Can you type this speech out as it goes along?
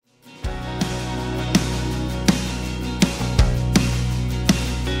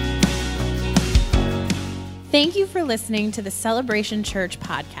Thank you for listening to the Celebration Church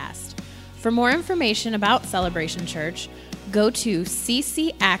podcast. For more information about Celebration Church, go to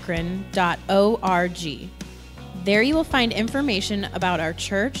ccakron.org. There you will find information about our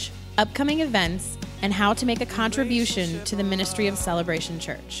church, upcoming events, and how to make a contribution to the ministry of Celebration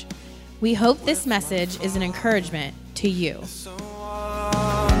Church. We hope this message is an encouragement to you. So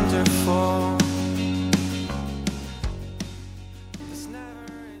wonderful.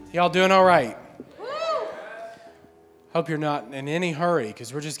 Y'all doing all right? Hope you're not in any hurry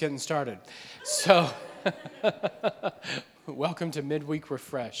because we're just getting started. So, welcome to Midweek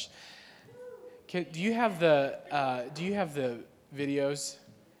Refresh. Do you have the videos?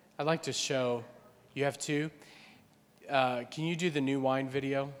 I'd like to show. You have two. Can you do the new wine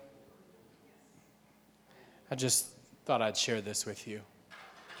video? I just thought I'd share this with you.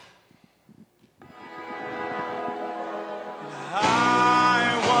 I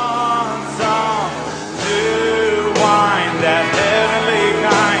want some new wine, that heavenly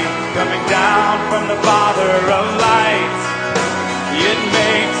kind, coming down from the Father of lights. It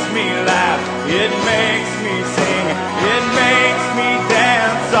makes me laugh, it makes me sing, it makes me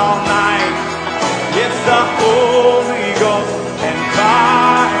dance all night. It's the Holy Ghost and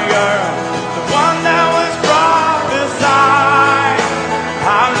fire, the one that was prophesied.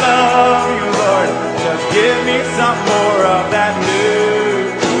 I love you, Lord, just give me some more of that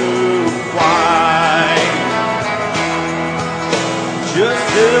new wine. Just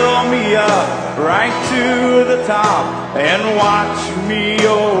fill me up right to the top and watch me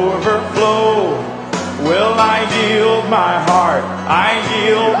overflow. Will I yield my heart? I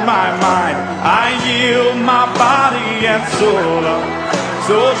yield my mind. I yield my body and soul.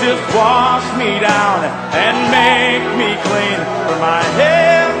 So just wash me down and make me clean, from my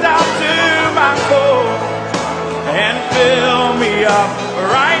head down to my soul, and fill me up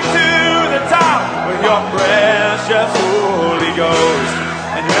right to the top with your precious Holy Ghost.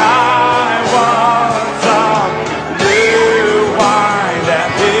 And I want some new wine, that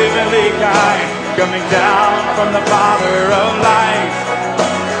heavenly kind, coming down from the Father of lights.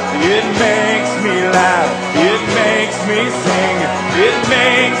 It makes me laugh, it makes me sing, it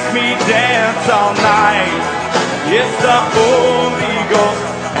makes me dance all night. It's the Holy Ghost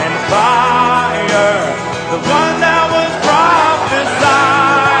and fire, the one that was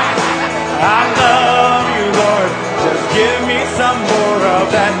prophesied. I love you, Lord, just give me some more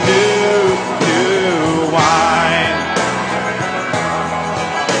of that new wine.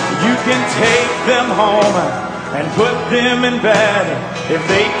 You can take them home and put them in bed if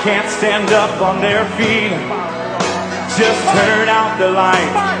they can't stand up on their feet. Just turn out the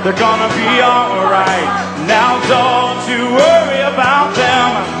light, they're gonna be alright. Now don't you worry about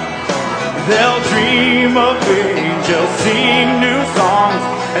them. They'll dream of angels, sing new songs,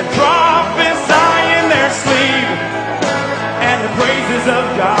 and prophesy in their sleep. And the praises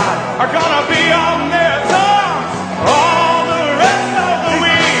of God are gonna be on their tongues all the rest of the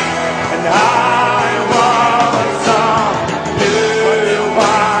week. And I want some new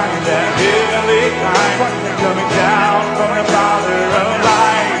wine, that heavenly kind, coming down from the Father of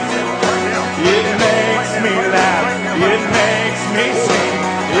lights. It makes me laugh, it makes me sing,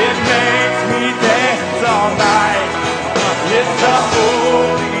 it makes me dance all night. It's the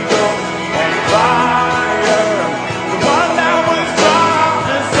Holy Ghost and fire, the one that was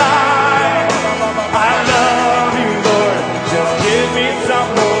prophesied. I love you, Lord, just give me some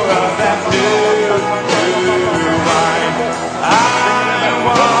more of that new wine. I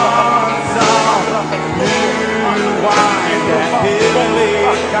want some new wine, that heavenly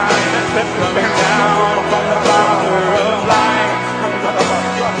kind, coming down from the Father of light.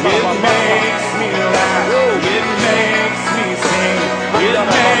 It makes me laugh, it makes me sing, it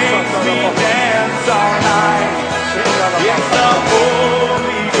makes me dance all night. It's the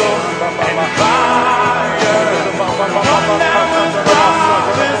Holy Ghost and fire, the one that was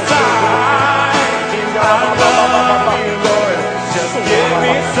prophesied. I love you, Lord, just give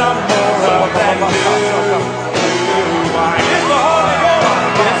me some more of that new wine. It's the Holy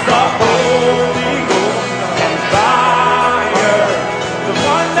Ghost, it's the Holy Ghost and fire, the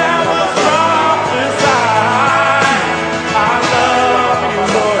one that was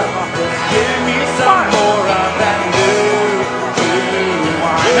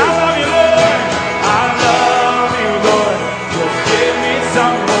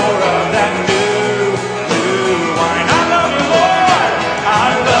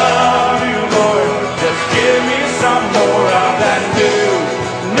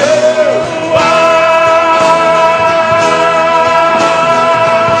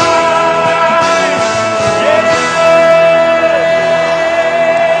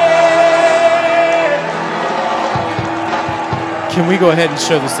we go ahead and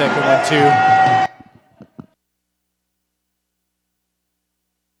show the second one too?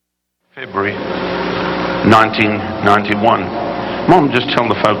 February 1991. Mom, just tell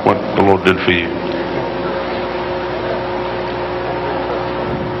the folk what the Lord did for you.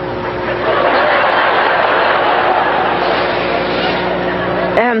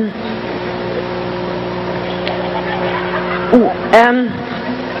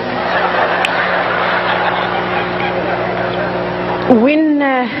 When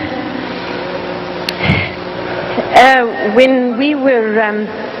we were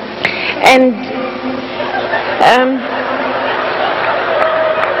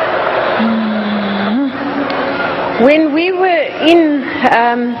when we were in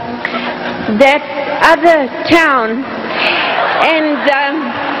that other town, and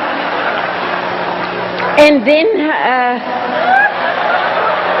then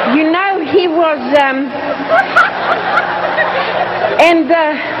you know, he was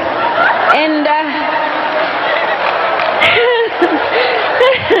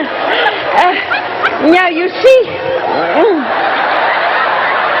now you see,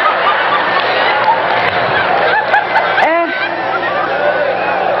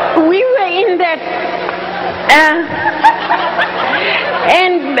 we were in that,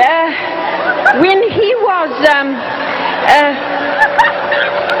 and when he was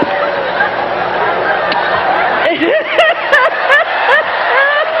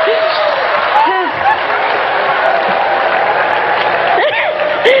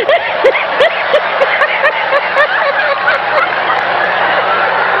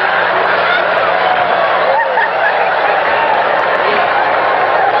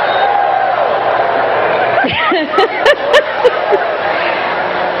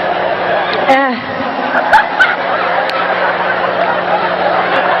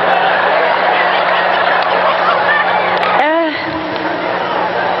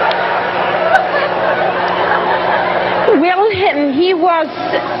he was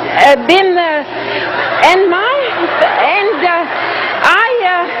been and my and I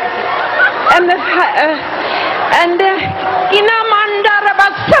and inamandara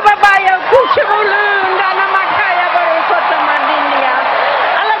basabaya kuchulunda na makaya barokota mandinia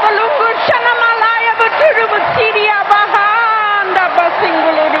ala balungu chana malaya baturu batiria bahanda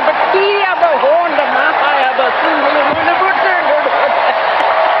basingulu batiria bahonda mahaya basingulu baturu.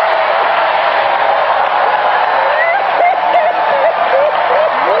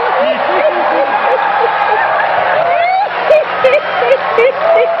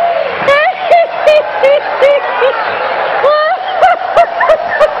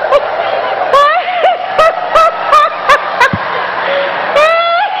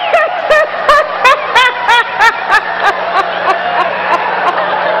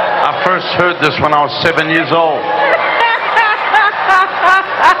 I first heard this when I was 7 years old.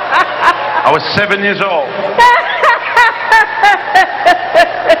 I was 7 years old.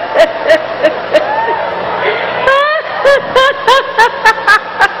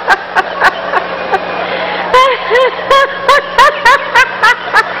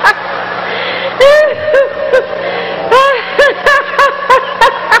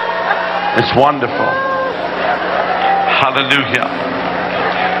 It's wonderful. Hallelujah.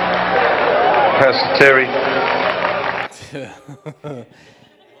 Pastor Terry.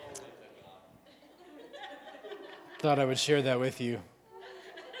 Thought I would share that with you.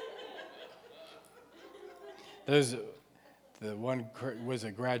 The one was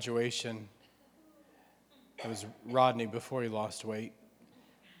a graduation. It was Rodney before he lost weight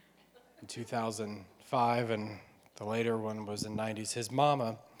in 2005, and the later one was in the 90s. His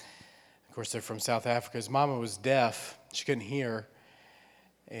mama, of course, they're from South Africa. His mama was deaf. She couldn't hear.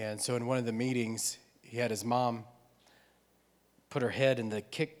 And so in one of the meetings, he had his mom put her head in the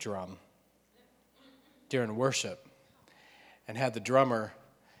kick drum during worship and had the drummer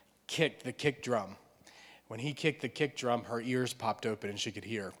kick the kick drum. When he kicked the kick drum, her ears popped open and she could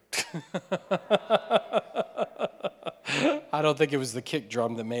hear. I don't think it was the kick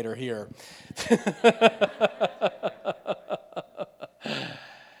drum that made her hear.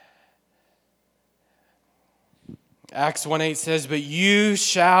 Acts 1:8 says, "But you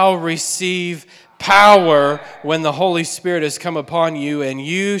shall receive power when the Holy Spirit has come upon you, and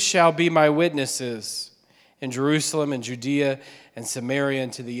you shall be my witnesses in Jerusalem and Judea and Samaria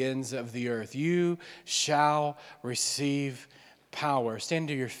and to the ends of the earth." You shall receive power. Stand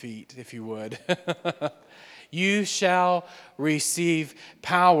to your feet, if you would. You shall receive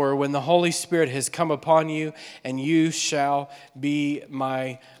power when the Holy Spirit has come upon you, and you shall be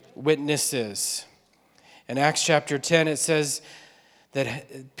my witnesses. In Acts chapter 10, it says,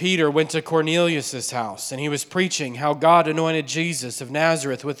 that Peter went to Cornelius' house, and he was preaching how God anointed Jesus of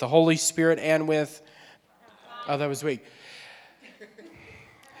Nazareth with the Holy Spirit and with... Oh, that was weak.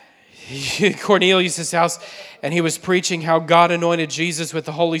 Cornelius' house, and he was preaching how God anointed Jesus with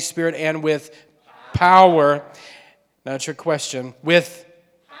the Holy Spirit and with power. Not your question. With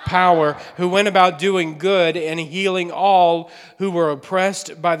power, who went about doing good and healing all who were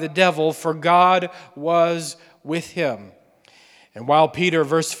oppressed by the devil, for God was with him. And while Peter,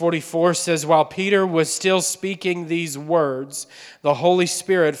 verse 44 says, while Peter was still speaking these words, the Holy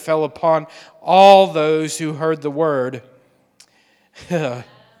Spirit fell upon all those who heard the word.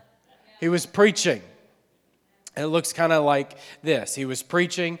 He was preaching. It looks kind of like this. He was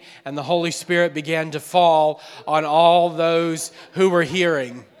preaching, and the Holy Spirit began to fall on all those who were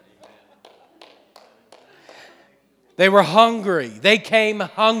hearing. They were hungry. They came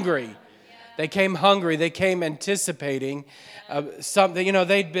hungry. They came hungry. They came anticipating something. You know,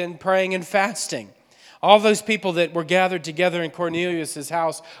 they'd been praying and fasting. All those people that were gathered together in Cornelius'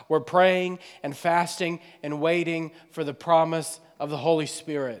 house were praying and fasting and waiting for the promise of the Holy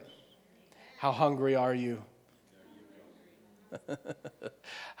Spirit. How hungry are you?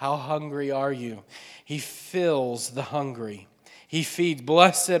 How hungry are you? He fills the hungry. He feeds.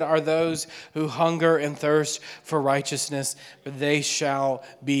 Blessed are those who hunger and thirst for righteousness, for they shall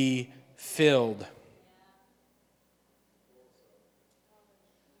be filled.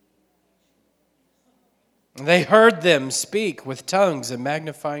 They heard them speak with tongues and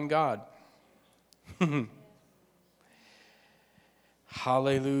magnifying God.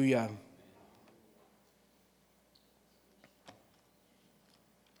 Hallelujah.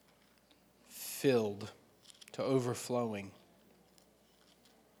 Filled to overflowing.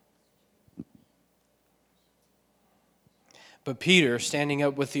 But Peter, standing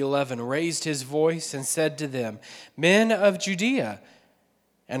up with the 11, raised his voice and said to them, Men of Judea,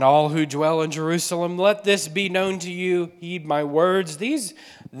 and all who dwell in Jerusalem, let this be known to you. Heed my words. These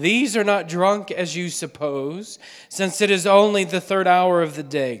are not drunk as you suppose, since it is only the third hour of the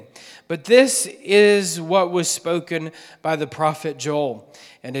day. But this is what was spoken by the prophet Joel.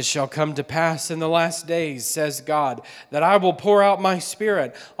 And it shall come to pass in the last days, says God, that I will pour out my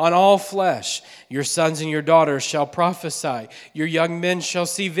Spirit on all flesh. Your sons and your daughters shall prophesy. Your young men shall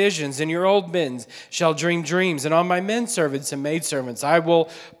see visions, and your old men shall dream dreams. And on my men servants and maidservants I will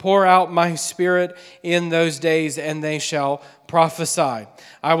pour out my Spirit in those days, and they shall prophesy.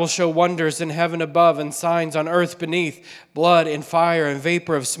 I will show wonders in heaven above and signs on earth beneath, blood and fire and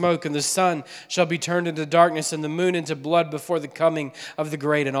vapor of smoke, and the sun shall be turned into darkness and the moon into blood before the coming of the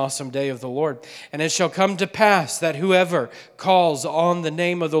great and awesome day of the Lord. And it shall come to pass that whoever calls on the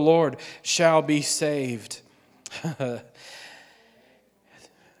name of the Lord shall be saved.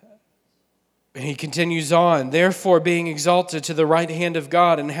 And he continues on, therefore being exalted to the right hand of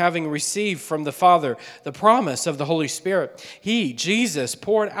God and having received from the Father the promise of the Holy Spirit, he, Jesus,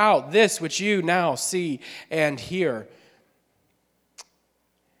 poured out this which you now see and hear.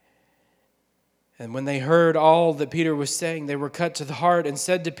 And when they heard all that Peter was saying, they were cut to the heart and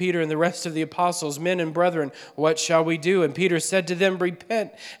said to Peter and the rest of the apostles, Men and brethren, what shall we do? And Peter said to them,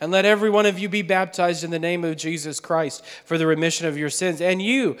 Repent, and let every one of you be baptized in the name of Jesus Christ for the remission of your sins, and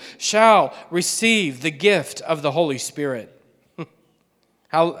you shall receive the gift of the Holy Spirit.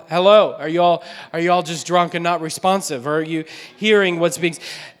 Hello, are you all just drunk and not responsive? Or are you hearing what's being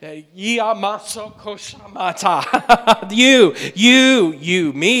said?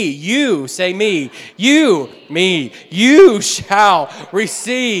 You, me, you, say me, you, me, you shall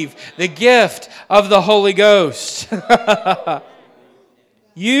receive the gift of the Holy Ghost.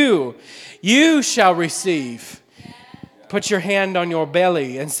 You shall receive. Put your hand on your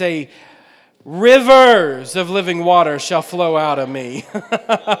belly and say, Rivers of living water shall flow out of me.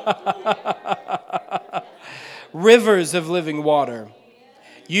 Rivers of living water.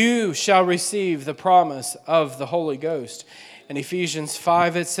 You shall receive the promise of the Holy Ghost. In Ephesians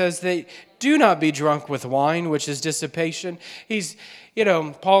 5, it says that do not be drunk with wine, which is dissipation.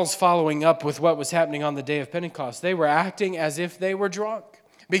 Paul's following up with what was happening on the day of Pentecost. They were acting as if they were drunk.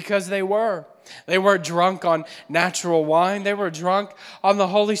 Because they were. They weren't drunk on natural wine. They were drunk on the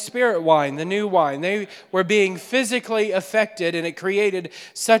Holy Spirit wine, the new wine. They were being physically affected, and it created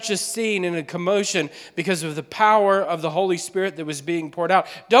such a scene and a commotion because of the power of the Holy Spirit that was being poured out.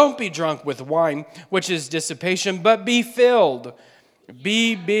 Don't be drunk with wine, which is dissipation, but be filled.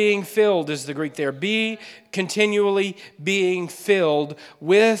 Being filled is the Greek there. Be continually being filled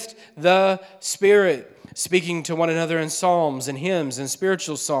with the Spirit. speaking to one another in psalms and hymns and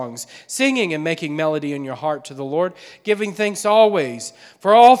spiritual songs, singing and making melody in your heart to the Lord, giving thanks always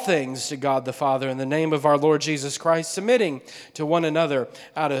for all things to God the Father in the name of our Lord Jesus Christ, submitting to one another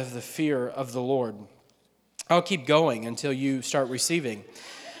out of the fear of the Lord. I'll keep going until you start receiving.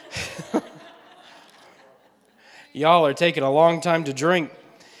 Y'all are taking a long time to drink.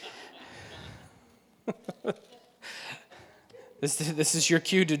 This is your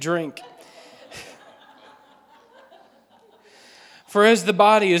cue to drink. For as the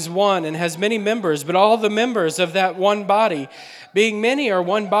body is one and has many members, but all the members of that one body, being many are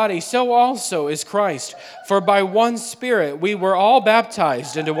one body, so also is Christ. For by one Spirit we were all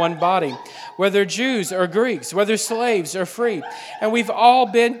baptized into one body, whether Jews or Greeks, whether slaves or free, and we've all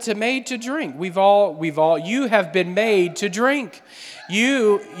been made to drink. You have been made to drink.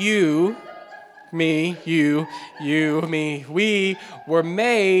 You, me, we were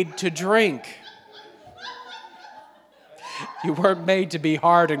made to drink. You weren't made to be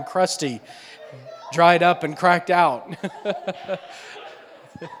hard and crusty, dried up and cracked out.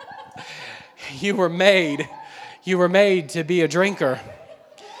 You were made to be a drinker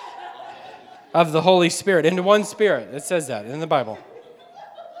of the Holy Spirit, into one Spirit. It says that in the Bible.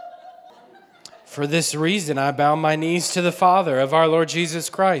 For this reason I bow my knees to the Father of our Lord Jesus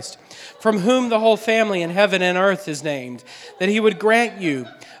Christ, from whom the whole family in heaven and earth is named, that he would grant you,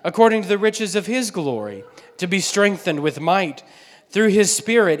 according to the riches of his glory, to be strengthened with might through his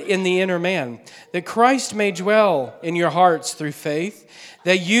Spirit in the inner man, that Christ may dwell in your hearts through faith,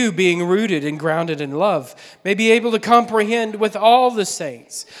 that you, being rooted and grounded in love, may be able to comprehend with all the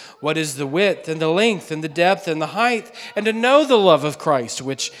saints what is the width and the length and the depth and the height, and to know the love of Christ,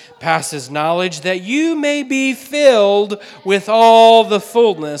 which passes knowledge, that you may be filled with all the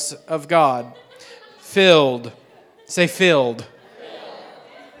fullness of God. Filled. Say filled.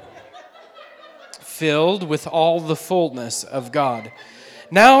 Filled with all the fullness of God.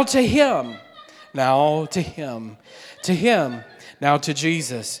 Now to him, now to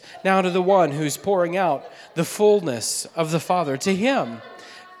Jesus, now to the one who's pouring out the fullness of the Father, to him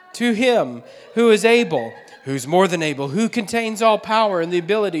who is able, who's more than able, who contains all power and the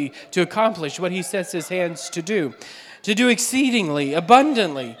ability to accomplish what he sets his hands to do exceedingly,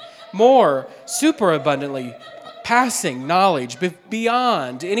 abundantly, more, superabundantly, passing knowledge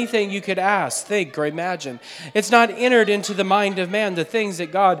beyond anything you could ask, think, or imagine. It's not entered into the mind of man the things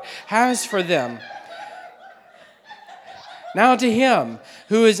that God has for them. Now to him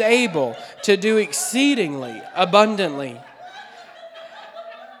who is able to do exceedingly abundantly.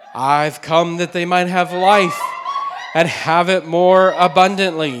 I've come that they might have life and have it more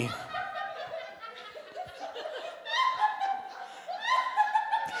abundantly.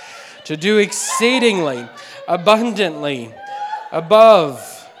 To do exceedingly abundantly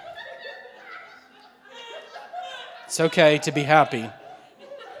above. It's okay to be happy.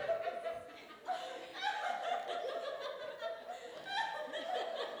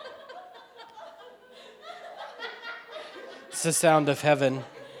 It's the sound of heaven.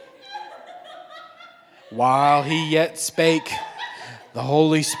 While he yet spake, the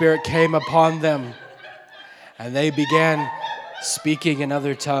Holy Spirit came upon them, and they began speaking in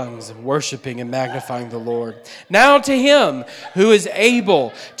other tongues, worshiping and magnifying the Lord. Now to him who is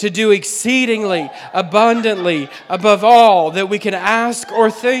able to do exceedingly abundantly above all that we can ask or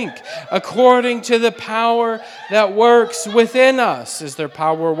think, according to the power that works within us. Is there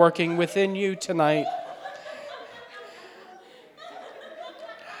power working within you tonight?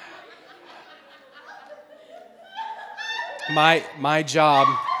 My job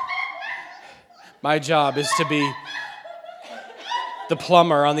is to be the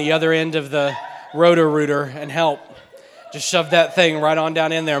plumber on the other end of the roto-rooter and help. Just shove that thing right on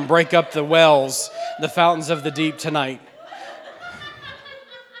down in there and break up the wells, the fountains of the deep tonight.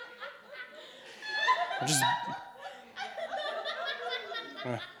 Just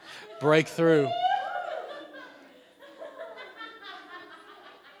break through.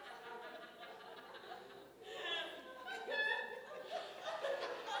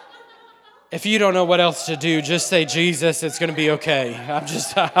 If you don't know what else to do, just say Jesus, it's going to be okay.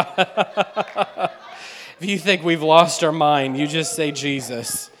 If you think we've lost our mind, you just say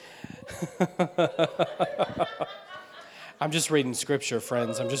Jesus. I'm just reading scripture,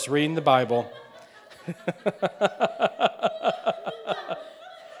 friends. I'm just reading the Bible.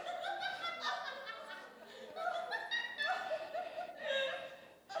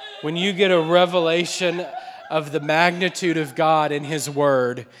 When you get a revelation of the magnitude of God and his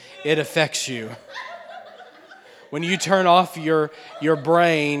word, it affects you. When you turn off your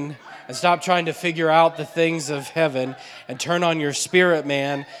brain and stop trying to figure out the things of heaven and turn on your spirit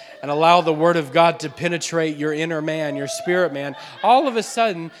man and allow the Word of God to penetrate your inner man, your spirit man, all of a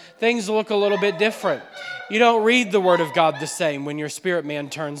sudden, things look a little bit different. You don't read the Word of God the same when your spirit man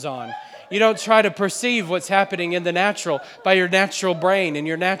turns on. You don't try to perceive what's happening in the natural by your natural brain and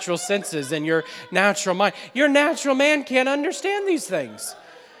your natural senses and your natural mind. Your natural man can't understand these things.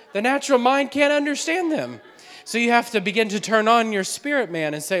 The natural mind can't understand them. So you have to begin to turn on your spirit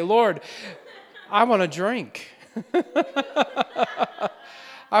man and say, Lord, I want to drink.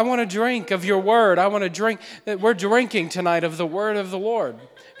 I want to drink of your word. I want to drink. We're drinking tonight of the word of the Lord,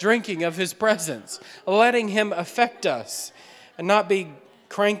 drinking of his presence, letting him affect us and not be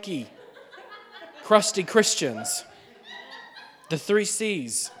cranky, crusty Christians. The 3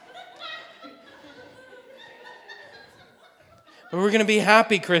 C's. But we're going to be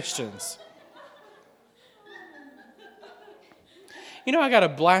happy Christians. You know, I got a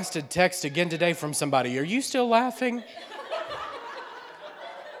blasted text again today from somebody. Are you still laughing?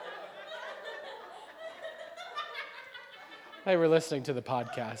 They were listening to the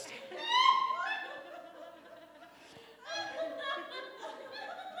podcast.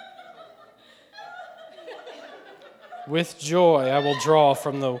 With joy I will draw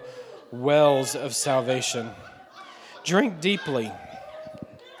from the wells of salvation. Drink deeply.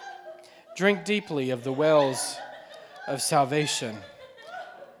 Drink deeply of the wells of salvation.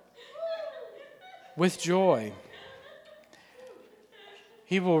 With joy.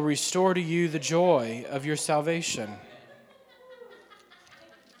 He will restore to you the joy of your salvation.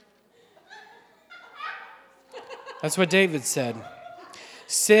 That's what David said.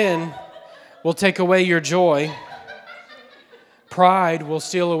 Sin will take away your joy. Pride will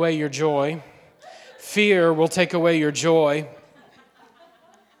steal away your joy. Fear will take away your joy.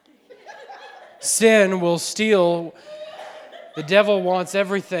 Sin will steal. The devil wants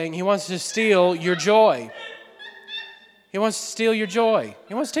everything. He wants to steal your joy. He wants to steal your joy.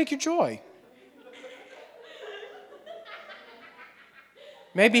 He wants to take your joy.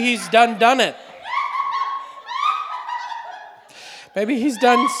 Maybe he's done it. Maybe he's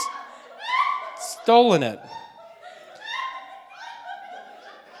done stolen it.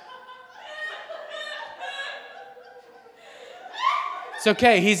 It's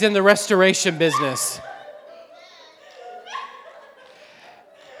okay. He's in the restoration business.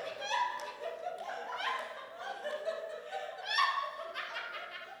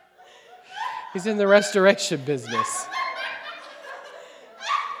 He's in the restoration business.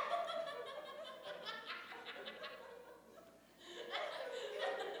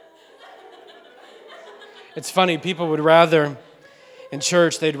 It's funny, people would rather, in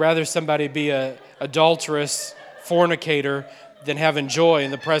church, they'd rather somebody be an adulterous fornicator than having joy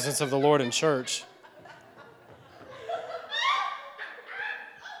in the presence of the Lord in church.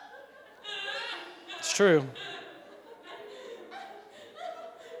 It's true.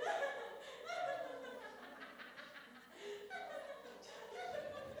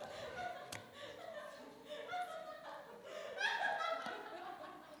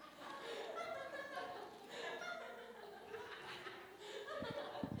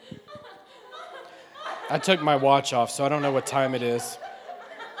 I took my watch off, so I don't know what time it is.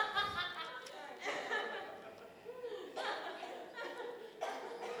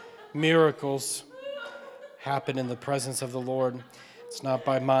 Miracles happen in the presence of the Lord. It's not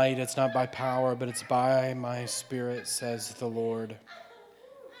by might, it's not by power, but it's by my Spirit, says the Lord.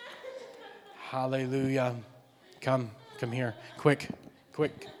 Hallelujah. Come here. Quick.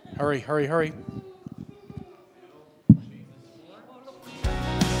 Hurry.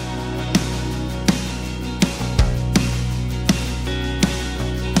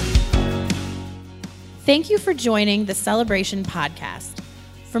 Thank you for joining the Celebration Podcast.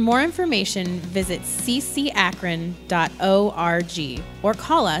 For more information, visit ccakron.org or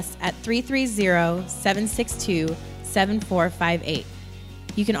call us at 330-762-7458.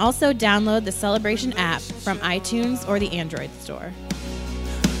 You can also download the Celebration app from iTunes or the Android store.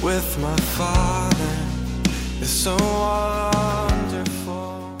 With my Father is so